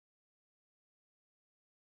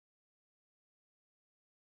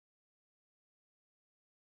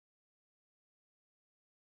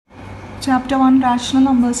Chapter 1 Rational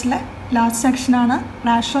Numbers last section ആണ്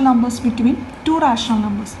Rational Numbers between two rational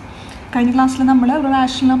numbers. കഴിഞ്ഞ ക്ലാസ്സിൽ നമ്മൾ ഒരു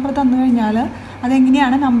റാഷണൽ നമ്പർ തന്നു കഴിഞ്ഞാൽ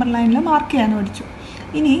അതെങ്ങനെയാണ് നമ്പർ ലൈനിൽ മാർക്ക് ചെയ്യാൻ പഠിച്ചു.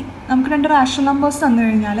 ഇനി നമുക്ക് രണ്ട് റാഷണൽ നമ്പേഴ്സ് തന്നു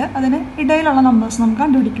കഴിഞ്ഞാൽ അതിന് ഇടയിലുള്ള നമ്പേഴ്സ് നമുക്ക്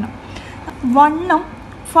കണ്ടുപിടിക്കണം. 1ഉം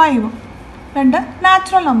 5ഉം രണ്ട്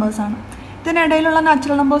നാച്ചുറൽ നമ്പേഴ്സാണ്. ഇതിനിടയിലുള്ള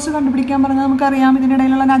നാച്ചുറൽ നമ്പേഴ്സ് കണ്ടുപിടിക്കാൻ പറഞ്ഞാൽ നമുക്കറിയാം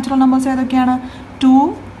ഇതിനിടയിലുള്ള നാച്ചുറൽ നമ്പേഴ്സ് ഏതൊക്കെയാണ് 2,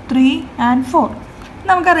 3 and 4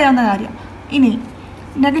 നമുക്കറിയാവുന്ന കാര്യം. ഇനി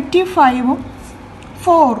 -5ഉം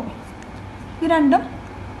 4ഉം ഇത് രണ്ടും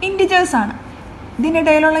ഇൻറ്റിജേഴ്സാണ്.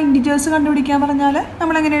 ഇതിനിടയിലുള്ള ഇൻറ്റിജേഴ്സ് കണ്ടുപിടിക്കാൻ പറഞ്ഞാൽ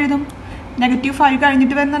നമ്മളെങ്ങനെ എഴുതും? -5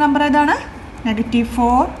 കഴിഞ്ഞിട്ട് വരുന്ന നമ്പർ ഏതാണ്?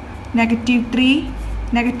 -4, -3,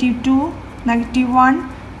 -2, -1,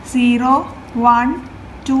 0, 1,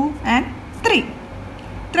 2 and 3.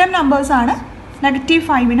 ഇത്രയും നമ്പേഴ്സാണ്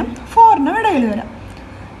 -5നും 4നും ഇടയിൽ വരാം.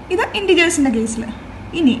 ഇത് ഇൻറ്റിജേഴ്സിൻ്റെ കേസിൽ.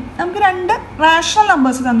 ഇനി നമുക്ക് രണ്ട് റാഷണൽ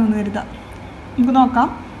നമ്പേഴ്സ് തന്നു കരുതാം. നമുക്ക് നോക്കാം.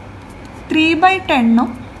 3/10ഉം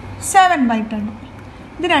 7/10ഉം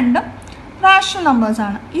ഇത് രണ്ടും റാഷണൽ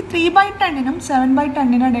നമ്പേഴ്സാണ്. ഈ 3/10നും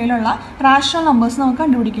 7/10നും ഇടയിലുള്ള റാഷണൽ നമ്പേഴ്സ് നമുക്ക്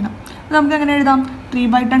കണ്ടുപിടിക്കണം. നമുക്ക് എങ്ങനെ എഴുതാം?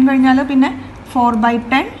 3/10 കഴിഞ്ഞാൽ പിന്നെ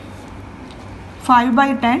 4/10,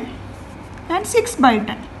 5/10 and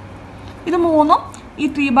 6/10 ഇത് മൂന്നും ഈ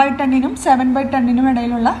 3/10നും 7/10നും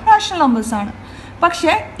ഇടയിലുള്ള റാഷണൽ നമ്പേഴ്സാണ്.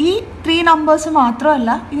 പക്ഷേ ഈ 3 നമ്പേഴ്സ് മാത്രമല്ല,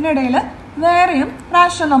 ഇതിനിടയിൽ വേറെയും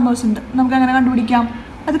റാഷണൽ നമ്പേഴ്സ് ഉണ്ട്. നമുക്ക് എങ്ങനെ കണ്ടുപിടിക്കാം?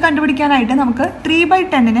 അത് കണ്ടുപിടിക്കാനായിട്ട് നമുക്ക്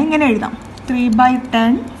 3/10നെ ഇങ്ങനെ എഴുതാം.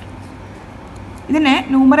 3/10 ഇതിനെ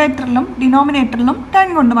ന്യൂമറേറ്ററിലും ഡിനോമിനേറ്ററിലും 10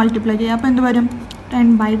 കൊണ്ട് മൾട്ടിപ്ലൈ ചെയ്യാം. അപ്പോൾ എന്ത് വരും?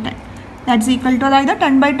 10/10 ദാറ്റ്സ് ഈക്വൽ ടു, അതായത്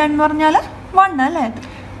 10/10 എന്ന് പറഞ്ഞാൽ 1 അല്ലേ?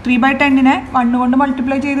 3/10നെ 1 കൊണ്ട്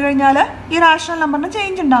മൾട്ടിപ്ലൈ ചെയ്ത് കഴിഞ്ഞാൽ ഈ റാഷണൽ നമ്പറിന്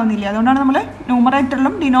ചേഞ്ച് ഉണ്ടാവുന്നില്ല. അതുകൊണ്ടാണ് നമ്മൾ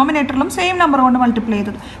ന്യൂമറേറ്ററിലും ഡിനോമിനേറ്ററിലും സെയിം നമ്പർ കൊണ്ട് മൾട്ടിപ്ലൈ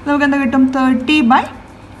ചെയ്തത്. നമുക്ക് എന്താ കിട്ടും? 30/10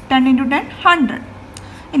 × 10 100.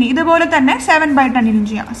 ഇനി ഇതുപോലെ തന്നെ 7/10നും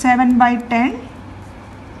ചെയ്യാം. 7/10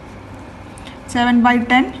 ×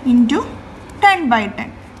 10/10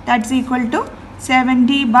 ദാറ്റ്സ് ഈക്വൽ ടു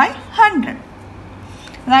 70/100.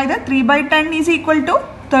 അതായത് 3/10 is equal to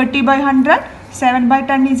 30/100,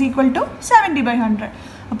 7/10 is equal to 70/100.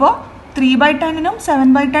 അപ്പോൾ 3/10നും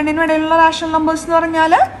 7/10നും ഇടയിലുള്ള റാഷണൽ നമ്പേഴ്സ് എന്ന്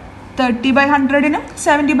പറഞ്ഞാൽ 30/100നും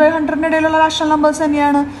 70/100നും ഇടയിലുള്ള റാഷണൽ നമ്പേഴ്സ്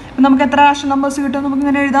തന്നെയാണ്. അപ്പം നമുക്ക് എത്ര റാഷണൽ നമ്പേഴ്സ് കിട്ടും? നമുക്ക്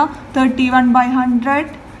ഇങ്ങനെ എഴുതാം. 31/100,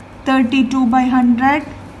 32/100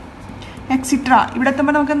 എക്സിട്ര. ഇവിടെ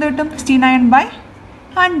എത്തുമ്പോൾ നമുക്ക് എന്ത് കിട്ടും?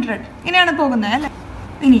 69/100 ഇങ്ങനെയാണ് പോകുന്നത് അല്ലേ?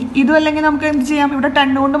 ഇനി ഇതും അല്ലെങ്കിൽ നമുക്ക് എന്ത് ചെയ്യാം? ഇവിടെ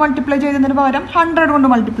 10 കൊണ്ട് മൾട്ടിപ്ലൈ ചെയ്യുന്നതിന് പകരം 100 കൊണ്ട്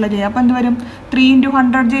മൾട്ടിപ്ലൈ ചെയ്യാം. അപ്പോൾ എന്ത് വരും? 3 ×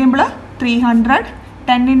 100 ചെയ്യുമ്പോൾ 300,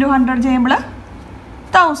 10 × 100 ചെയ്യുമ്പോൾ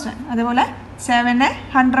 1000. അതുപോലെ 7നെ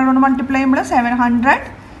 100 കൊണ്ട് മൾട്ടിപ്ലൈ ചെയ്യുമ്പോൾ 700,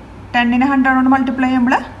 10നെ 100 കൊണ്ട് മൾട്ടിപ്ലൈ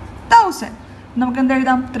ചെയ്യുമ്പോൾ 1000. നമുക്ക് എന്ത്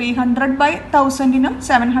എഴുതാം? 300/1000നും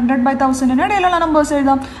 700/1000നും ഇടയിലുള്ള നമ്പേഴ്സ്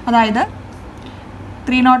എഴുതാം. അതായത്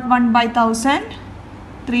 301/1000,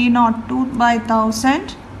 302/1000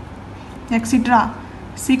 എക്സിട്ര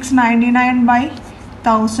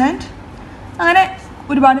 699/1000 അങ്ങനെ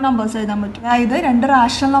ഒരുപാട് നമ്പേഴ്സ് എഴുതാൻ പറ്റും. അതായത് രണ്ട്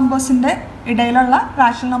റാഷണൽ നമ്പേഴ്സിൻ്റെ ഇടയിലുള്ള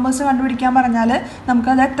റാഷണൽ നമ്പേഴ്സ് കണ്ടുപിടിക്കാൻ പറഞ്ഞാൽ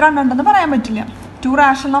നമുക്കത് എത്ര ഉണ്ടെന്ന് പറയാൻ പറ്റില്ല. 2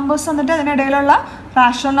 റാഷണൽ നമ്പേഴ്സ് എന്നിട്ട് അതിനിടയിലുള്ള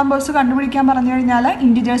റാഷണൽ നമ്പേഴ്സ് കണ്ടുപിടിക്കാൻ പറഞ്ഞു കഴിഞ്ഞാൽ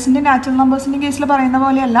ഇൻറ്റിജേഴ്സിൻ്റെ നാച്ചുറൽ നമ്പേഴ്സിൻ്റെ കേസിൽ പറയുന്ന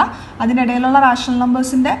പോലെയല്ല. അതിനിടയിലുള്ള റാഷണൽ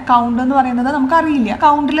നമ്പേഴ്സിൻ്റെ കൗണ്ട് എന്ന് പറയുന്നത് നമുക്കറിയില്ല,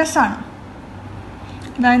 കൗണ്ട്ലെസ് ആണ്.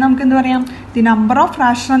 അതായത് നമുക്ക് എന്ത് പറയാം? The number of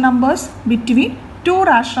rational numbers between 2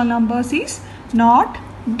 rational numbers is not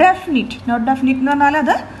definite. Not definite എന്ന് പറഞ്ഞാൽ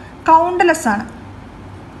അത് കൗണ്ട്ലെസ് ആണ്.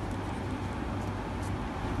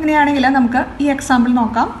 ഇങ്ങനെയാണെങ്കിൽ നമുക്ക് ഈ എക്സാമ്പിൾ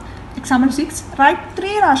നോക്കാം. Example 6. Right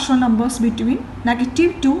 3 rational numbers between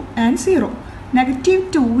 -2 and 0.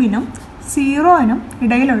 -2നും 0നും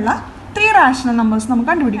ഇടയിലുള്ള 3 റാഷണൽ നമ്പേഴ്സ് നമുക്ക്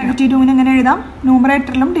കണ്ടുപിടിക്കാം. -2ന് എങ്ങനെ എഴുതാം?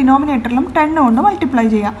 ന്യൂമറേറ്ററിലും ഡിനോമിനേറ്ററിലും 10 കൊണ്ട് മൾട്ടിപ്ലൈ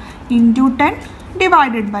ചെയ്യാം. × 10 /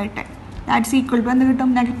 10 ദാറ്റ്സ് ഈക്വൽ ടു എന്ത് കിട്ടും?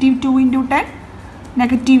 -2 × 10,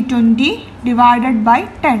 -20 /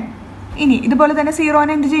 10. ഇനി ഇതുപോലെ തന്നെ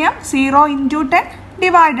 0നെ എന്ത് ചെയ്യാം? 0 × 10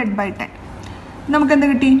 / 10. നമുക്ക് എന്ത്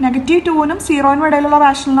കിട്ടി? -2നും 0നും ഇടയിലുള്ള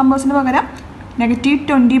റാഷണൽ നമ്പേഴ്സിന് പകരം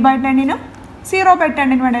 -20/10നും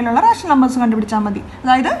 0/10നും ഇടയിലുള്ള റാഷണൽ നമ്പേഴ്സ് കണ്ടുപിടിച്ചാൽ മതി.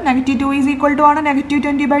 അതായത് -2 ഈസ് ഈക്വൽ ടു ആണ്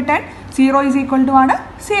 -20/10, 0 ഈസ് ഈക്വൽ ടു ആണ്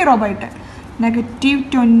 0/10.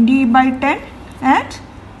 -20/10 ആൻഡ്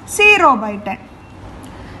 0/10.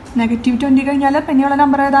 -20 കഴിഞ്ഞാൽ പിന്നെയുള്ള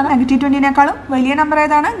നമ്പർ ഏതാണ്? -20നേക്കാളും വലിയ നമ്പർ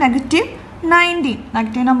ഏതാണ്? -19.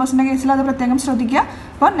 നെഗറ്റീവ് നമ്പേഴ്സിൻ്റെ കേസിൽ അത് പ്രത്യേകം ശ്രദ്ധിക്കുക.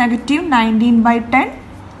 അപ്പോൾ -19/10,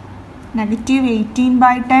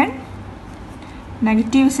 -18/10,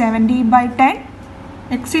 -70/10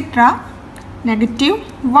 എക്സിട്ര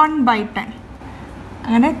 -1/10.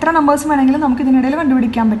 അങ്ങനെ എത്ര നമ്പേഴ്സ് വേണമെങ്കിലും നമുക്ക് ഇതിനിടയിൽ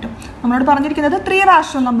കണ്ടുപിടിക്കാൻ പറ്റും. നമ്മളോട് പറഞ്ഞിരിക്കുന്നത് 3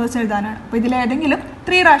 റാഷണൽ നമ്പേഴ്സ് എഴുതാനാണ്. അപ്പോൾ ഇതിലേതെങ്കിലും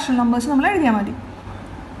 3 റാഷണൽ നമ്പേഴ്സ് നമ്മൾ എഴുതിയാൽ മതി.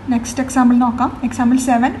 നെക്സ്റ്റ് എക്സാമ്പിൾ നോക്കാം. Example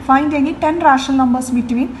 7. Find any 10 rational numbers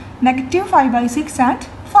between -5/6 and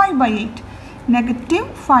 5/8.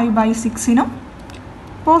 -5/6നും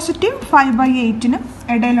 +5/8നും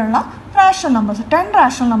ഇടയിലുള്ള റാഷണൽ നമ്പേഴ്സ് 10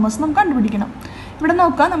 റാഷണൽ നമ്പേഴ്സ് നമുക്ക് കണ്ടുപിടിക്കണം. ഇവിടെ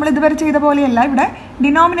നോക്കുക, നമ്മൾ ഇതുവരെ ചെയ്ത പോലെയല്ല. ഇവിടെ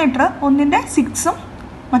ഡിനോമിനേറ്റർ ഒന്നിൻ്റെ 6ഉം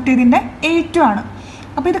മറ്റേതിൻ്റെ 8ഉം ആണ്.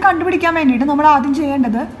 അപ്പോൾ ഇത് കണ്ടുപിടിക്കാൻ വേണ്ടിയിട്ട് നമ്മൾ ആദ്യം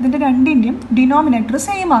ചെയ്യേണ്ടത് ഇതിൻ്റെ രണ്ടിൻ്റെയും ഡിനോമിനേറ്റർ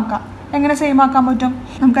സെയിം ആക്കാം. എങ്ങനെ സെയിം ആക്കാൻ പറ്റും?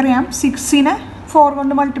 നമുക്കറിയാം 6നെ 4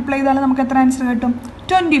 കൊണ്ട് മൾട്ടിപ്ലൈ ചെയ്താലും നമുക്ക് എത്ര ആൻസർ കിട്ടും?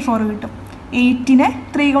 24 കിട്ടും. 8നെ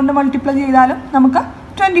 3 കൊണ്ട് മൾട്ടിപ്ലൈ ചെയ്താലും നമുക്ക്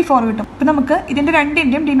 24 കിട്ടും. അപ്പോൾ നമുക്ക് ഇതിൻ്റെ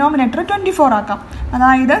രണ്ടിൻ്റെയും ഡിനോമിനേറ്റർ 24 ആക്കാം.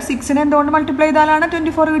 അതായത് 6നെ എന്തുകൊണ്ട് മൾട്ടിപ്ലൈ ചെയ്താലാണ്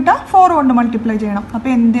 24 കിട്ടുക? 4 കൊണ്ട് മൾട്ടിപ്ലൈ ചെയ്യണം. അപ്പോൾ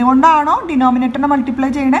എന്തുകൊണ്ടാണോ ഡിനോമിനേറ്ററിനെ മൾട്ടിപ്ലൈ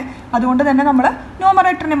ചെയ്യണേ അതുകൊണ്ട് തന്നെ നമ്മൾ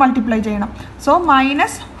ന്യൂമറേറ്ററിനെ മൾട്ടിപ്ലൈ ചെയ്യണം. So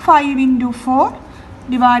 -5 × 4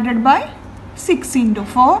 divided by 6 ×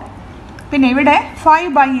 4. പിന്നെ ഇവിടെ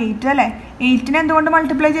 5/8 അല്ലേ? 8നെ എന്തുകൊണ്ട്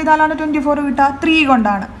മൾട്ടിപ്ലൈ ചെയ്താലാണ് 24 കിട്ടുക? 3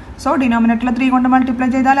 കൊണ്ടാണ്. സോ ഡിനോമിനേറ്ററിൽ 3 കൊണ്ട് മൾട്ടിപ്ലൈ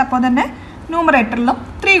ചെയ്താൽ അപ്പോൾ തന്നെ ന്യൂമറേറ്ററിലും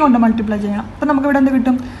 3 കൊണ്ട് മൾട്ടിപ്ലൈ ചെയ്യണം. അപ്പോൾ നമുക്ക് ഇവിടെ എന്ത്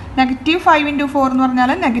കിട്ടും? -5 × 4 എന്ന് പറഞ്ഞാൽ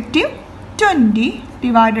 -20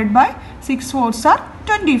 ഡിവൈഡഡ് ബൈ 6 4s are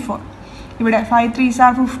 24. ഇവിടെ 5 3s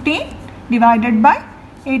are 15 divided by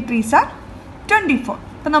 8 3s are 24.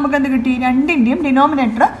 അപ്പോൾ നമുക്ക് എന്ത് കിട്ടി? രണ്ടിൻ്റെയും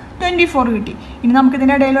ഡിനോമിനേറ്റർ 24 കിട്ടി. ഇനി നമുക്ക്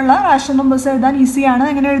ഇതിൻ്റെ ഇടയിലുള്ള റാഷണൽ നമ്പേഴ്സ് എഴുതാൻ ഈസിയാണ്.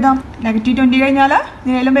 എങ്ങനെ എഴുതാം? -20 കഴിഞ്ഞാൽ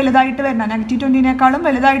ഇതിലും വലുതായിട്ട് വരണം. -20നേക്കാളും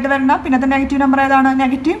വലുതായിട്ട് വരണം. പിന്നത്തെ നെഗറ്റീവ് നമ്പർ ഏതാണ്?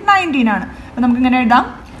 -19 ആണ്. അപ്പോൾ നമുക്ക് ഇങ്ങനെ എഴുതാം,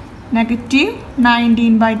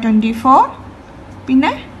 -19/24,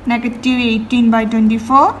 പിന്നെ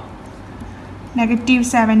 -18/24,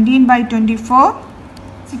 -17/24,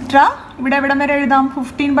 എക്സെട്ര. ഇവിടെ എവിടം വരെ എഴുതാം?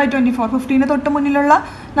 15/24. 15ന് തൊട്ട് മുന്നിലുള്ള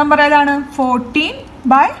നമ്പർ ഏതാണ്?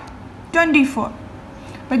 14/24.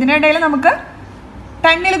 അപ്പോൾ ഇതിനിടയിൽ നമുക്ക്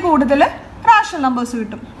 10ൽ കൂടുതൽ റാഷണൽ നമ്പേഴ്സ്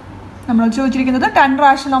കിട്ടും. നമ്മൾ ചോദിച്ചിരിക്കുന്നത് 10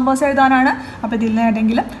 റാഷണൽ നമ്പേഴ്സ് എഴുതാനാണ്. അപ്പോൾ ഇതിൽ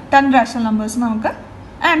ഏതെങ്കിലും 10 റാഷണൽ നമ്പേഴ്സ് നമുക്ക്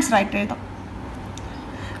ആൻസർ ആയിട്ട് എഴുതാം.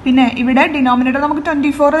 പിന്നെ ഇവിടെ ഡിനോമിനേറ്റർ നമുക്ക്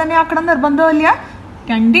 24 തന്നെ ആക്കണം നിർബന്ധമില്ല.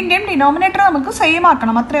 രണ്ടിൻ്റെയും ഡിനോമിനേറ്റർ നമുക്ക് സെയിം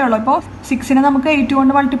ആക്കണം, അത്രേ ഉള്ളൂ. ഇപ്പോൾ 6നെ നമുക്ക് 8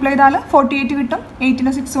 കൊണ്ട് മൾട്ടിപ്ലൈ ചെയ്താൽ 48 കിട്ടും.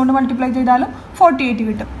 8നെ 6 കൊണ്ട് മൾട്ടിപ്ലൈ ചെയ്താലും 48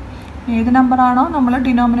 കിട്ടും. ഏത് നമ്പറാണോ നമ്മൾ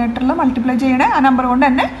ഡിനോമിനേറ്ററിൽ മൾട്ടിപ്ലൈ ചെയ്യണേ ആ നമ്പർ കൊണ്ട്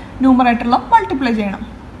തന്നെ ന്യൂമറേറ്ററിലും മൾട്ടിപ്ലൈ ചെയ്യണം.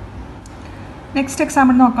 നെക്സ്റ്റ്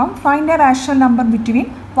എക്സാമ്പിൾ നോക്കാം. Find A rational number between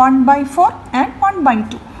 1/4 and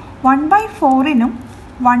 1/2. 1/4നും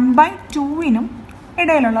 1/2നും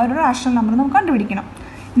ഇടയിലുള്ള ഒരു റാഷണൽ നമ്പർ നമുക്ക് കണ്ടുപിടിക്കണം.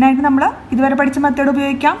 ഇതിനായിട്ട് നമ്മൾ ഇതുവരെ പഠിച്ച മെത്തേഡ്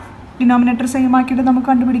ഉപയോഗിക്കാം. ഡിനോമിനേറ്റർ സെയിം ആക്കിയിട്ട് നമുക്ക്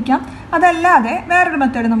കണ്ടുപിടിക്കാം. അതല്ലാതെ വേറൊരു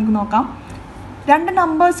മെത്തേഡ് നമുക്ക് നോക്കാം. രണ്ട്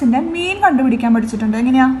നമ്പേഴ്സിൻ്റെ മീൻ കണ്ടുപിടിക്കാൻ പഠിച്ചിട്ടുണ്ട്.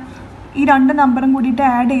 എങ്ങനെയാണ്? ഈ രണ്ട് നമ്പറും കൂടിയിട്ട്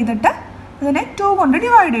ആഡ് ചെയ്തിട്ട് അതിനെ 2 കൊണ്ട്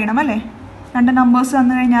ഡിവൈഡ് ചെയ്യണം അല്ലേ? രണ്ട് നമ്പേഴ്സ്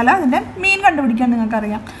തന്നു കഴിഞ്ഞാൽ അതിൻ്റെ മീൻ കണ്ടുപിടിക്കാൻ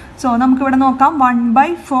നിങ്ങൾക്കറിയാം. സോ നമുക്കിവിടെ നോക്കാം.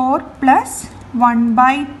 1/4 +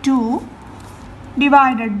 1/2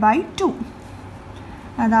 ഡിവൈഡഡ് ബൈ 2.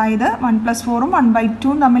 അതായത് 1 + 4ഉം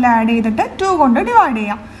 1/2ഉം തമ്മിൽ ആഡ് ചെയ്തിട്ട് 2 കൊണ്ട് ഡിവൈഡ്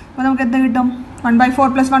ചെയ്യാം. അപ്പോൾ നമുക്ക് എന്ത് കിട്ടും? 1/4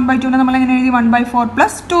 + 1/2നെ നമ്മൾ എങ്ങനെ എഴുതി? 1/4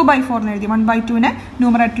 + 2/4 എന്ന് എഴുതി. 1/2നെ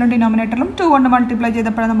ന്യൂമറേറ്ററിലും ഡിനോമിനേറ്ററിലും 2 കൊണ്ട് മൾട്ടിപ്ലൈ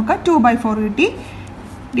ചെയ്തപ്പോൾ നമുക്ക് 2/4 കിട്ടി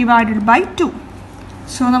ഡിവൈഡഡ് ബൈ 2.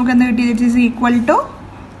 സോ നമുക്ക് എന്ത് കിട്ടി? It is equal to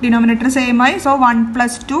denominator same ആയി. So 1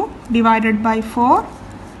 + 2 divided by 4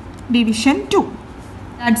 division 2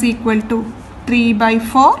 that's equal to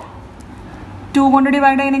 3/4. 2 കൊണ്ട്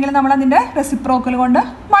ഡിവൈഡ് ചെയ്യണമെങ്കിൽ നമ്മൾ അതിൻ്റെ റെസിപ്രോക്കൽ കൊണ്ട്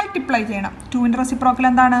മൾട്ടിപ്ലൈ ചെയ്യണം. 2ൻ്റെ റെസിപ്രോക്കൽ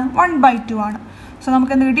എന്താണ്? 1/2 ആണ്. സോ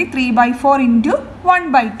നമുക്ക് എന്ത് കിട്ടി? 3/4 ×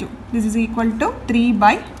 1/2. This is equal to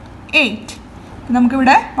 3/8.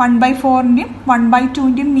 നമുക്കിവിടെ 1/4ൻ്റെയും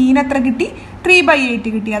 1/2ൻ്റെയും മീൻ എത്ര കിട്ടി? 3/8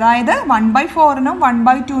 കിട്ടി. അതായത് 1/4നും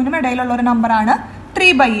 1/2നും ഇടയിലുള്ള ഒരു നമ്പറാണ്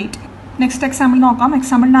 3/8. നെക്സ്റ്റ് എക്സാമ്പിൾ നോക്കാം.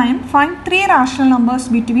 Example 9. Find 3 rational numbers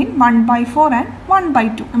between 1/4 and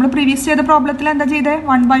 1/2. നമ്മൾ പ്രീവിയസ് ചെയ്ത പ്രോബ്ലത്തിൽ എന്താ ചെയ്തത്?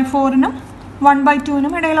 1/4നും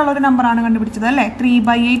 1/2നും ഇടയിലുള്ള ഒരു നമ്പറാണ് കണ്ടുപിടിച്ചത് അല്ലേ?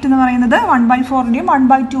 3/8 എന്ന് പറയുന്നത് 1/4ൻ്റെയും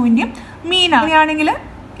 1/2ൻ്റെയും മീനാണ്. അങ്ങനെയാണെങ്കിൽ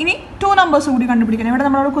ഇനി 2 നമ്പേഴ്സ് കൂടി കണ്ടുപിടിക്കണം. ഇവിടെ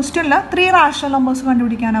നമ്മളോട് ക്വസ്റ്റ്യനിൽ 3 റാഷണൽ നമ്പേഴ്സ്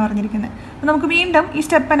കണ്ടുപിടിക്കാനാണ് പറഞ്ഞിരിക്കുന്നത്. അപ്പോൾ നമുക്ക് വീണ്ടും ഈ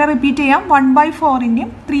സ്റ്റെപ്പ് തന്നെ റിപ്പീറ്റ് ചെയ്യാം. 1/4ൻ്റെയും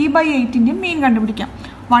 3/8ൻ്റെയും മീൻ കണ്ടുപിടിക്കാം.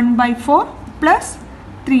 1/4 +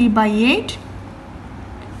 3/8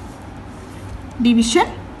 division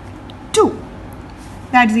 2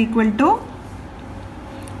 that's equal to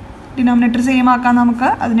denominator same ആക്കാൻ നമുക്ക്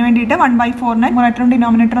അതിന് വേണ്ടിയിട്ട് 1/4നെ ന്യൂമറേറ്ററും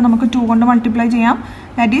ഡിനോമിനേറ്ററും നമുക്ക് 2 കൊണ്ട് മൾട്ടിപ്ലൈ ചെയ്യാം.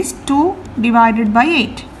 That is 2 divided by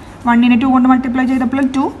 8. 1നെ 2 കൊണ്ട് മൾട്ടിപ്ലൈ ചെയ്തപ്പോൾ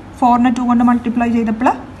 2, 4നെ 2 കൊണ്ട് മൾട്ടിപ്ലൈ ചെയ്തപ്പോൾ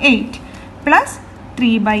 8 plus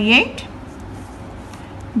 3/8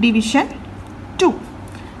 division 2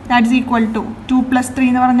 that's equal to 2 + 3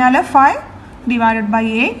 എന്ന് പറഞ്ഞാൽ 5 ഡിവൈഡഡ് ബൈ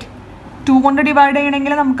 8. 2 കൊണ്ട് ഡിവൈഡ്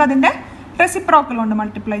ചെയ്യണമെങ്കിൽ നമുക്കതിൻ്റെ റെസിപ്രോക്കൽ കൊണ്ട്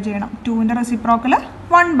മൾട്ടിപ്ലൈ ചെയ്യണം. 2ൻ്റെ റെസിപ്രോക്കൽ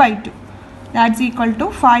 1/2 ദാറ്റ്സ് ഈക്വൽ ടു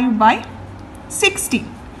 5/60.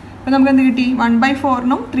 അപ്പോൾ നമുക്ക് എന്ത് കിട്ടി?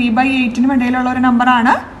 1/4നും 3/8നും ഇടയിലുള്ള ഒരു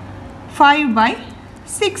നമ്പറാണ് 5/60.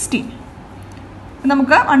 16.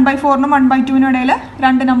 നമുക്ക് 1/4നും 1/2നും ഇടയിൽ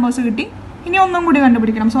രണ്ട് നമ്പേഴ്സ് കിട്ടി. ഇനി ഒന്നും കൂടി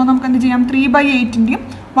കണ്ടുപിടിക്കണം. സോ നമുക്ക് എന്ത് ചെയ്യാം? 3/8ൻ്റെയും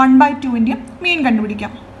 1/2ൻ്റെയും മീൻ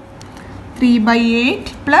കണ്ടുപിടിക്കാം. 3/8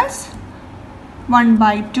 plus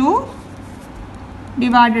 1/2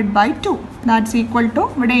 divided by 2 that's equal to,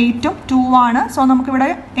 ഇവിടെ 8ഉം 2 ആണ്. സോ നമുക്കിവിടെ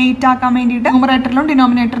 8 ആക്കാൻ വേണ്ടിയിട്ട് ന്യൂമറേറ്ററിലും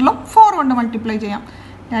ഡിനോമിനേറ്ററിലും 4 കൊണ്ട് മൾട്ടിപ്ലൈ ചെയ്യാം.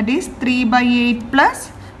 That is 3/8 plus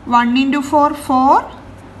 1 × 4 4,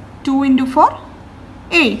 2 × 4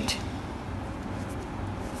 8,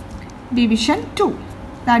 division 2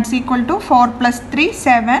 that's equal to 4 + 3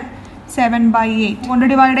 7, 7/8 കൊണ്ട്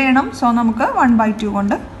ഡിവൈഡ് ചെയ്യണം. സോ നമുക്ക് 1/2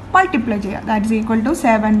 കൊണ്ട് മൾട്ടിപ്ലൈ ചെയ്യാം. That's equal to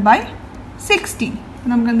 7/16.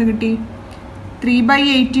 നമുക്ക് എന്ത് കിട്ടി?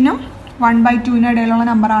 3/8നും 1/2നും ഇടയിലുള്ള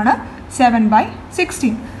നമ്പറാണ്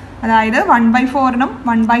 7/16. അതായത് 1/4നും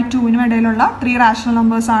 1/2നും ഇടയിലുള്ള 3 റാഷണൽ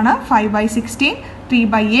നമ്പേഴ്സാണ് 5/16,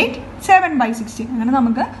 3/8, 7/16. അങ്ങനെ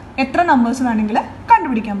നമുക്ക് എത്ര നമ്പേഴ്സ് വേണമെങ്കിൽ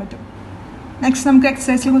കണ്ടുപിടിക്കാൻ പറ്റും. നെക്സ്റ്റ് നമുക്ക്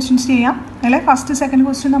എക്സസൈസിൽ ക്വസ്റ്റ്യൻസ് ചെയ്യാം. അതിലെ ഫസ്റ്റ് സെക്കൻഡ്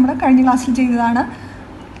ക്വസ്റ്റ്യൻ നമ്മൾ കഴിഞ്ഞ ക്ലാസ്സിൽ ചെയ്തതാണ്.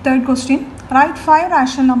 Third question, right 5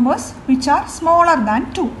 rational numbers which are smaller than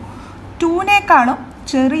 2. 2നേക്കാളും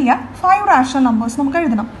ചെറിയ 5 റാഷണൽ നമ്പേഴ്സ് നമുക്ക്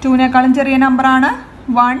എഴുതണം. 2നേക്കാളും ചെറിയ നമ്പറാണ്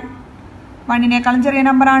 1, 1നേക്കാളും ചെറിയ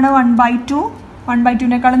നമ്പറാണ് 1/2,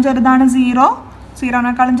 1/2നേക്കാളും ചെറുതാണ് 0,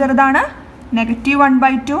 0നേക്കാളും ചെറുതാണ്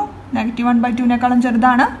 -1/2, -1/2നേക്കാളും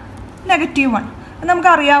ചെറുതാണ് -1. നമുക്ക്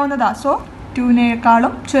അറിയാവുന്നതാണ്. സോ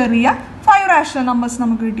 2നേക്കാളും ചെറിയ 5 റാഷണൽ നമ്പേഴ്സ്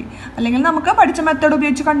നമുക്ക് കിട്ടി. അല്ലെങ്കിൽ നമുക്ക് പഠിച്ച മെത്തേഡ്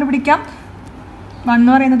ഉപയോഗിച്ച് കണ്ടുപിടിക്കാം. 1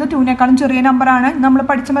 എന്ന് പറയുന്നത് 2നേക്കാളും ചെറിയ നമ്പറാണ്. നമ്മൾ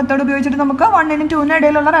പഠിച്ച മെത്തേഡ് ഉപയോഗിച്ചിട്ട് നമുക്ക് 1നും 2നും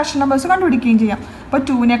ഇടയിലുള്ള റാഷണൽ നമ്പേഴ്സ് കണ്ടുപിടിക്കുകയും ചെയ്യാം. അപ്പോൾ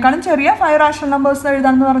 2നേക്കാളും ചെറിയ 5 റാഷണൽ നമ്പേഴ്സ്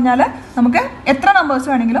എഴുതാമെന്ന് പറഞ്ഞാൽ നമുക്ക് എത്ര നമ്പേഴ്സ്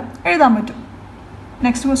വേണമെങ്കിലും എഴുതാൻ പറ്റും.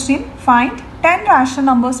 Next question, find 10 rational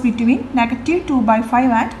numbers between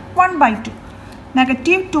 -2/5 and 1/2.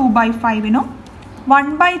 -2/5നും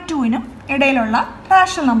 1/2നും ഇടയിലുള്ള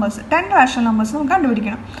റാഷണൽ നമ്പേഴ്സ് 10 റാഷണൽ നമ്പേഴ്സ് നമുക്ക്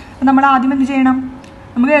കണ്ടുപിടിക്കണം. അപ്പോൾ നമ്മൾ ആദ്യം എന്ത് ചെയ്യണം?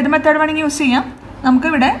 നമുക്ക് ഏത് മെത്തേഡ് വേണമെങ്കിൽ യൂസ് ചെയ്യാം.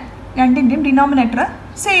 നമുക്കിവിടെ രണ്ടിൻ്റെയും ഡിനോമിനേറ്റർ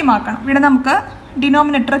സെയിം ആക്കണം. ഇവിടെ നമുക്ക്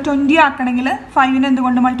ഡിനോമിനേറ്റർ 20 ആക്കണമെങ്കിൽ 5നെ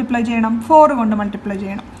എന്തുകൊണ്ട് മൾട്ടിപ്ലൈ ചെയ്യണം? 4 കൊണ്ട് മൾട്ടിപ്ലൈ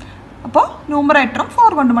ചെയ്യണം. അപ്പോൾ ന്യൂമറേറ്ററും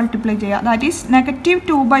 4 കൊണ്ട് മൾട്ടിപ്ലൈ ചെയ്യുക. That is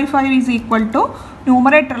 -2/5 is equal to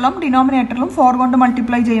ന്യൂമറേറ്ററിലും ഡിനോമിനേറ്ററിലും 4 കൊണ്ട്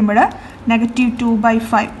മൾട്ടിപ്ലൈ ചെയ്യുമ്പോൾ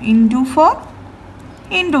 -2/5 × 4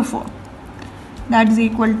 × 4 ദാറ്റ് ഈസ്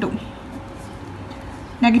ഈക്വൽ ടു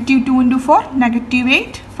 -2 × 4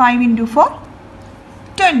 -8, 5 × 4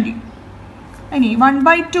 20. ഇനി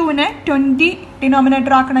 1/2നെ 20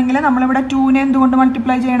 ഡിനോമിനേറ്റർ ആക്കണമെങ്കിൽ നമ്മളിവിടെ 2നെ എന്തുകൊണ്ട്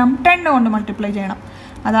മൾട്ടിപ്ലൈ ചെയ്യണം? 10 കൊണ്ട് മൾട്ടിപ്ലൈ ചെയ്യണം.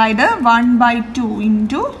 അതായത് 1/2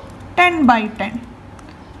 × 10/10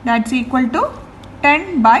 ദാറ്റ്സ് ഈക്വൽ ടു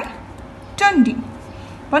 10/20.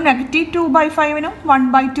 അപ്പോൾ -2/5നും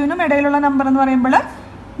 1/2നും ഇടയിലുള്ള നമ്പർ എന്ന് പറയുമ്പോൾ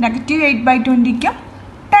 -8/20ക്കും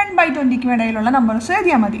 10/20ക്കും ഇടയിലുള്ള നമ്പേഴ്സ്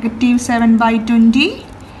എഴുതിയാൽ മതി. -7/20,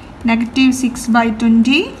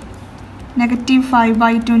 -6/20,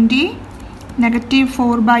 -5/20,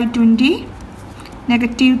 -4/20,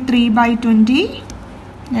 -3/20,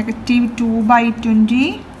 -2/20,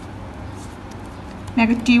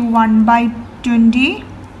 -1/20,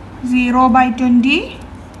 0/20,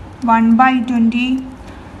 1/20,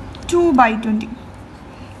 2/20.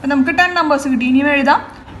 അപ്പോൾ നമുക്ക് 10 നമ്പേഴ്സ് കിട്ടി. ഇനിയും എഴുതാം.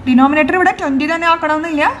 ഡിനോമിനേറ്റർ ഇവിടെ 20 തന്നെ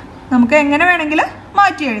ആക്കണമെന്നില്ല. നമുക്ക് എങ്ങനെ വേണമെങ്കിൽ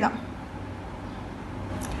മാറ്റി എഴുതാം.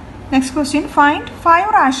 Next question, find 5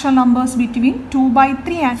 rational numbers between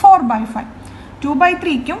 2/3 and 4/5.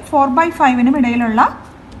 2/3ക്കും 4/5നും ഇടയിലുള്ള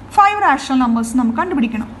 5 റാഷണൽ നമ്പേഴ്സ് നമുക്ക്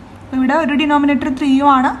കണ്ടുപിടിക്കണം. അപ്പോൾ ഇവിടെ ഒരു ഡിനോമിനേറ്റർ 3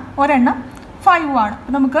 ആണ്, ഒരെണ്ണം 5 ആണ്.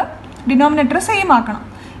 അപ്പോൾ നമുക്ക് ഡിനോമിനേറ്റർ സെയിം ആക്കണം.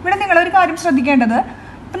 ഇവിടെ നിങ്ങളൊരു കാര്യം ശ്രദ്ധിക്കേണ്ടത്,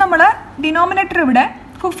 ഇപ്പോൾ നമ്മൾ ഡിനോമിനേറ്റർ ഇവിടെ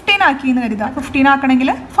 15 ആക്കിയെന്ന് കരുതുക. 15 ആക്കണമെങ്കിൽ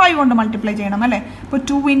 5 കൊണ്ട് മൾട്ടിപ്ലൈ ചെയ്യണം അല്ലേ? അപ്പോൾ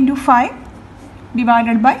 2 × 5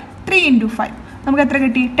 ഡിവൈഡഡ് ബൈ 3 × 5 നമുക്ക് എത്ര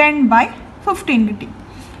കിട്ടി? 10/15 കിട്ടി.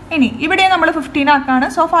 ഇനി ഇവിടെ നമ്മൾ 15 ആക്കാണ്.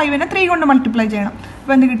 സോ 5നെ 3 കൊണ്ട് മൾട്ടിപ്ലൈ ചെയ്യണം.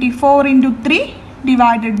 അപ്പോൾ എന്ത് കിട്ടി? 4 × 3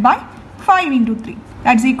 divided by 5 × 3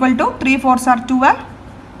 that's equal to 3 4s are 12,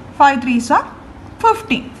 5 3s are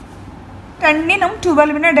 15. 10നും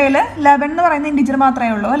 12നും ഇടയിൽ 11 എന്ന് പറയുന്ന ഇൻഡിജർ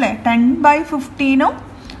മാത്രമേ ഉള്ളൂ അല്ലേ? 10/15നും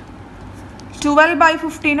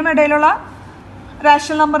 12/15നും ഇടയിലുള്ള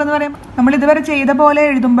റാഷണൽ നമ്പർ എന്ന് പറയുമ്പോൾ നമ്മൾ ഇതുവരെ ചെയ്ത പോലെ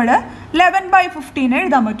എഴുതുമ്പോൾ 11/15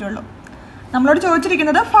 എഴുതാൻ പറ്റുള്ളൂ. നമ്മളോട്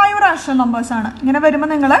ചോദിച്ചിരിക്കുന്നത് 5 റാഷണൽ നമ്പേഴ്സ് ആണ്. ഇങ്ങനെ വരുമ്പോൾ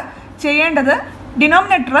നിങ്ങൾ ചെയ്യേണ്ടത്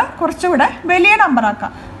ഡിനോമിനേറ്റർ കുറച്ചുകൂടെ വലിയ നമ്പർ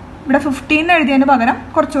ആക്കാം. ഇവിടെ 15 എഴുതിയതിന് പകരം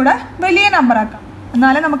കുറച്ചുകൂടെ വലിയ നമ്പർ ആക്കാം.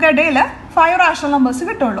 എന്നാലേ നമുക്ക് ഇടയിൽ 5 റാഷണൽ നമ്പേഴ്സ്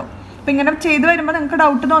കിട്ടുള്ളൂ. അപ്പോൾ ഇങ്ങനെ ചെയ്ത് വരുമ്പോൾ നിങ്ങൾക്ക്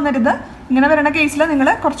ഡൗട്ട് തോന്നരുത്. ഇങ്ങനെ വരുന്ന കേസിൽ നിങ്ങൾ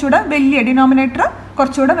കുറച്ചുകൂടെ വലിയ ഡിനോമിനേറ്റർ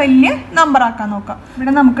കുറച്ചുകൂടെ വലിയ നമ്പർ ആക്കാൻ നോക്കാം.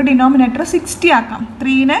 ഇവിടെ നമുക്ക് ഡിനോമിനേറ്റർ 60 ആക്കാം.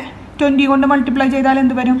 3നെ 20 കൊണ്ട് മൾട്ടിപ്ലൈ ചെയ്താൽ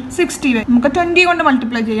എന്ത് വരും? 60 വരും. നമുക്ക് 20 കൊണ്ട്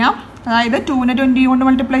മൾട്ടിപ്ലൈ ചെയ്യാം. അതായത് 2നെ 20 കൊണ്ട്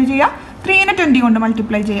മൾട്ടിപ്ലൈ ചെയ്യാം, 3നെ 20 കൊണ്ട്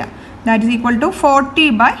മൾട്ടിപ്ലൈ ചെയ്യാം. That is equal to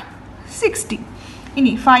 40/60.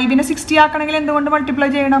 ഇനി 5നെ 60 ആക്കണമെങ്കിൽ എന്തുകൊണ്ട് മൾട്ടിപ്ലൈ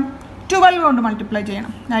ചെയ്യണം? 12 കൊണ്ട് മൾട്ടിപ്ലൈ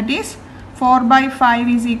ചെയ്യണം. That is 4/5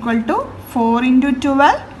 is equal to 4 ×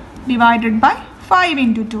 12 divided by 5 ×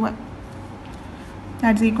 12.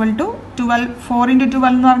 That's equal to 12. 4 ×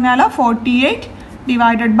 12 എന്ന് പറഞ്ഞാൽ 48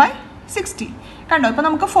 ഡിവൈഡഡ് ബൈ 60. കണ്ടോ, ഇപ്പോൾ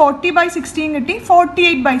നമുക്ക് 40/16 കിട്ടി,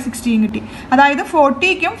 48/16 കിട്ടി. അതായത്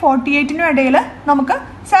 40ക്കും 48നും ഇടയിൽ നമുക്ക്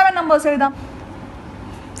 7 നമ്പേഴ്സ് എഴുതാം.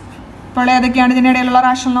 ഇപ്പോൾ ഏതൊക്കെയാണ് ഇതിൻ്റെ ഇടയിലുള്ള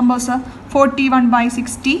റാഷണൽ നമ്പേഴ്സ്?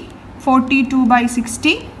 41/60,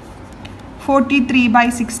 42/60,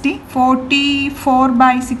 43/60,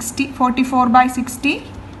 44/60, 44/60,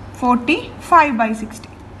 45/60.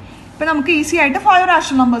 ഇപ്പോൾ നമുക്ക് ഈസി ആയിട്ട് 5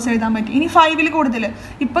 റാഷണൽ നമ്പേഴ്സ് എഴുതാൻ പറ്റും. ഇനി 5ൽ കൂടുതൽ,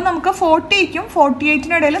 ഇപ്പം നമുക്ക് 40ക്കും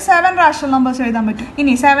 48നും ഇടയിൽ 7 റാഷണൽ നമ്പേഴ്സ് എഴുതാൻ പറ്റും.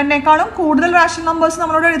 ഇനി 7നേക്കാളും കൂടുതൽ റാഷണൽ നമ്പേഴ്സ്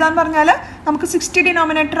നമ്മളോട് എഴുതാൻ പറഞ്ഞാൽ നമുക്ക് 60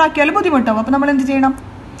 ഡിനോമിനേറ്റർ ആക്കിയാൽ ബുദ്ധിമുട്ടാവും. അപ്പോൾ നമ്മൾ എന്ത് ചെയ്യണം?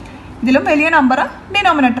 ഇതിലും വലിയ നമ്പർ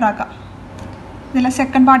ഡിനോമിനേറ്റർ ആക്കാം. ഇതിലെ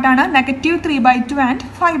സെക്കൻഡ് പാർട്ടാണ് -3/2 ആൻഡ്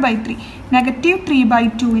 5/3.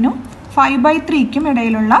 -3/2നും 5/3ക്കും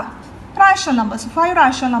ഇടയിലുള്ള റാഷണൽ നമ്പേഴ്സ്, 5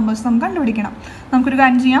 റാഷണൽ നമ്പേഴ്സ് നമുക്ക് കണ്ടുപിടിക്കണം. നമുക്കൊരു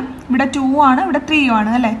കാര്യം ചെയ്യാം. ഇവിടെ 2 ആണ്, ഇവിടെ 3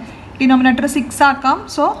 ആണ് അല്ലേ? ഡിനോമിനേറ്റർ 6 ആക്കാം.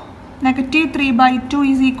 സോ -3/2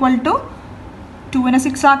 ഈസ് ഈക്വൽ ടു 2നെ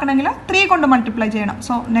 6 ആക്കണമെങ്കിൽ 3 കൊണ്ട് മൾട്ടിപ്ലൈ ചെയ്യണം.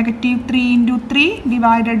 So -3 × 3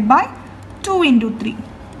 divided by 2 × 3.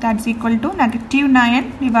 That's equal to -9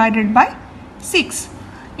 divided by 6.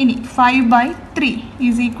 ഇനി 5/3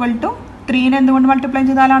 ഈസ് ഈക്വൽ ടു 3നെ എന്തുകൊണ്ട് മൾട്ടിപ്ലൈ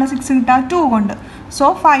ചെയ്താലാണ് 6 കിട്ടുക? 2 കൊണ്ട്. So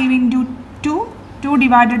 5 × 2, 2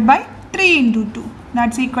 divided by 3 × 2.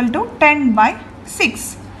 That's equal to 10/6.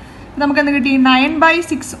 നമുക്ക് എന്ത് കിട്ടി?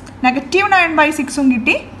 9/6, -9/6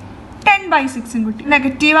 കിട്ടി, 10/6 കിട്ടി.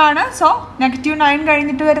 നെഗറ്റീവ് ആണ്. സോ -9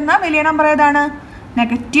 കഴിഞ്ഞിട്ട് വരുന്ന വലിയ നമ്പർ ഏതാണ്?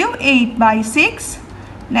 -8/6,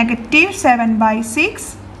 -7/6,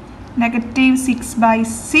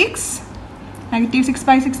 -6/6.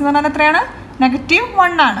 -6/6 എന്ന് പറഞ്ഞാൽ എത്രയാണ്?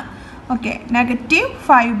 -1 ആണ്. ഓക്കെ,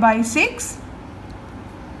 -5/6,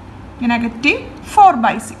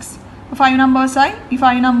 -4/6. 5 നമ്പേഴ്സായി. ഈ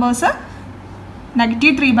 5 നമ്പേഴ്സ്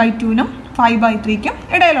 -3/2നും 5/3ക്കും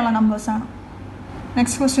ഇടയിലുള്ള നമ്പേഴ്സാണ്.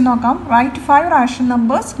 നെക്സ്റ്റ് ക്വസ്റ്റ്യൻ നോക്കാം. Right 5 rational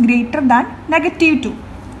numbers greater than -2.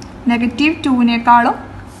 -2നേക്കാളും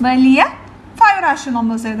വലിയ 5 റാഷണൽ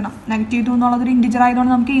നമ്പേഴ്സ് എഴുതണം. -2 എന്നുള്ളതൊരു ഇൻറ്റിജർ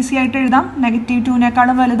ആയതുകൊണ്ട് നമുക്ക് ഈസി ആയിട്ട് എഴുതാം.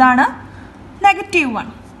 -2നേക്കാളും വലുതാണ് -1.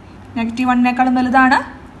 -1നേക്കാളും വലുതാണ്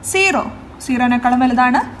 0. 0നേക്കാളും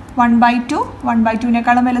വലുതാണ് 1/2.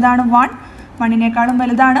 1/2നേക്കാളും വലുതാണ് 1. 1നേക്കാളും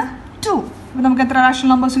വലുതാണ് 2. അപ്പോൾ നമുക്ക് എത്ര റാഷണൽ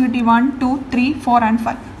നമ്പേഴ്സ് കിട്ടി? 1, 2, 3, 4 and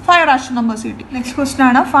 5. 5 റാഷണൽ നമ്പേഴ്സ് കിട്ടി. നെക്സ്റ്റ് ക്വസ്റ്റ്യൻ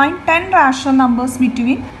ആണ് find 10 rational numbers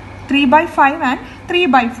between 3/5 and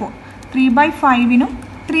 3/4. 3/5നും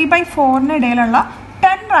 3/4നും ഇടയിലുള്ള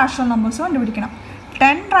 10 റാഷണൽ നമ്പേഴ്സ് കണ്ടുപിടിക്കണം.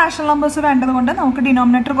 10 റാഷണൽ നമ്പേഴ്സ് വേണ്ടത് കൊണ്ട് നമുക്ക്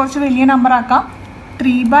ഡിനോമിനേറ്റർ കുറച്ച് വലിയ നമ്പർ ആക്കാം.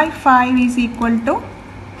 3/5 ഈസ് ഈക്വൽ ടു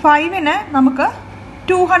 5നെ നമുക്ക്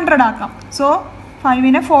 200 ആക്കാം. സോ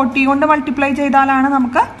 5നെ 40 കൊണ്ട് മൾട്ടിപ്ലൈ ചെയ്താലാണ്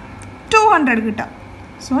നമുക്ക് 200 കിട്ടുക.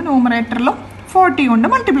 സോ ന്യൂമറേറ്ററിലും 40 കൊണ്ട്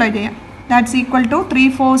മൾട്ടിപ്ലൈ ചെയ്യാം. That's equal to 3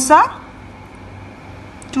 4s are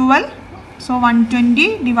 12. So 120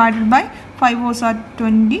 divided by 5 4s are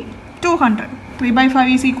 20, 200. 3/5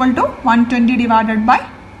 is equal to 120 divided by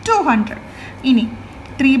 200. ഇനി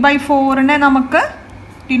 3/4നെ നമുക്ക്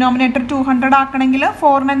ഡിനോമിനേറ്റർ 200 ആക്കണമെങ്കിൽ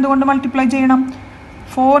 4നെ എന്തുകൊണ്ട് മൾട്ടിപ്ലൈ ചെയ്യണം?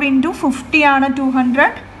 4 × 50 ആണ് 200.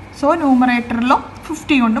 സോ ന്യൂമറേറ്ററിലും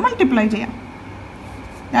 50 കൊണ്ട് മൾട്ടിപ്ലൈ ചെയ്യാം.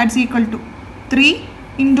 That's equal to 3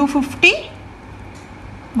 × 50,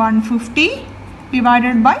 150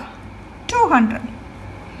 divided by 200.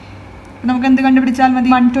 നമുക്ക് എന്ത് കണ്ടുപിടിച്ചാൽ മതി?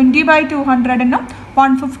 120/200നും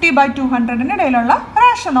 150/200നും ഇടയിലുള്ള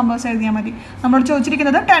റാഷണൽ നമ്പേഴ്സ് എഴുതിയാൽ മതി. നമ്മൾ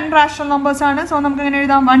ചോദിച്ചിരിക്കുന്നത് 10 റാഷണൽ നമ്പേഴ്സ് ആണ്. സോ നമുക്ക് എങ്ങനെ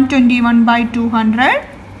എഴുതാം? 121/200,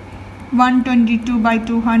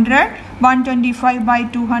 122/200,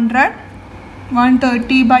 125/200,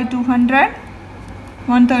 130/200,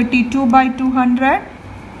 132/200.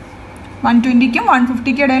 120ക്കും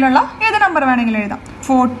 150ക്കും ഇടയിലുള്ള ഏത് നമ്പർ വേണമെങ്കിലും എഴുതാം.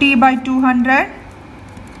 40/200,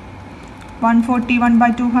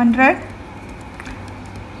 141/200,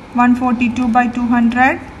 142/200,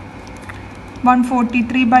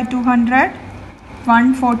 143/200,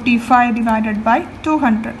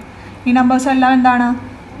 145/200. ഈ നമ്പേഴ്സ് എല്ലാം എന്താണ്?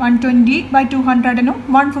 120/200നും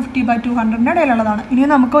 150/200നും ഇടയിലുള്ളതാണ്. ഇനി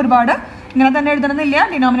നമുക്ക് ഒരുപാട് ഇങ്ങനെ തന്നെ എഴുതണമെന്നില്ല.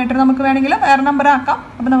 ഡിനോമിനേറ്റർ നമുക്ക് വേണമെങ്കിൽ വേറെ നമ്പർ ആക്കാം.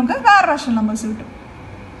 അപ്പോൾ നമുക്ക് വേറെ റാഷണൽ നമ്പേഴ്സ് കിട്ടും.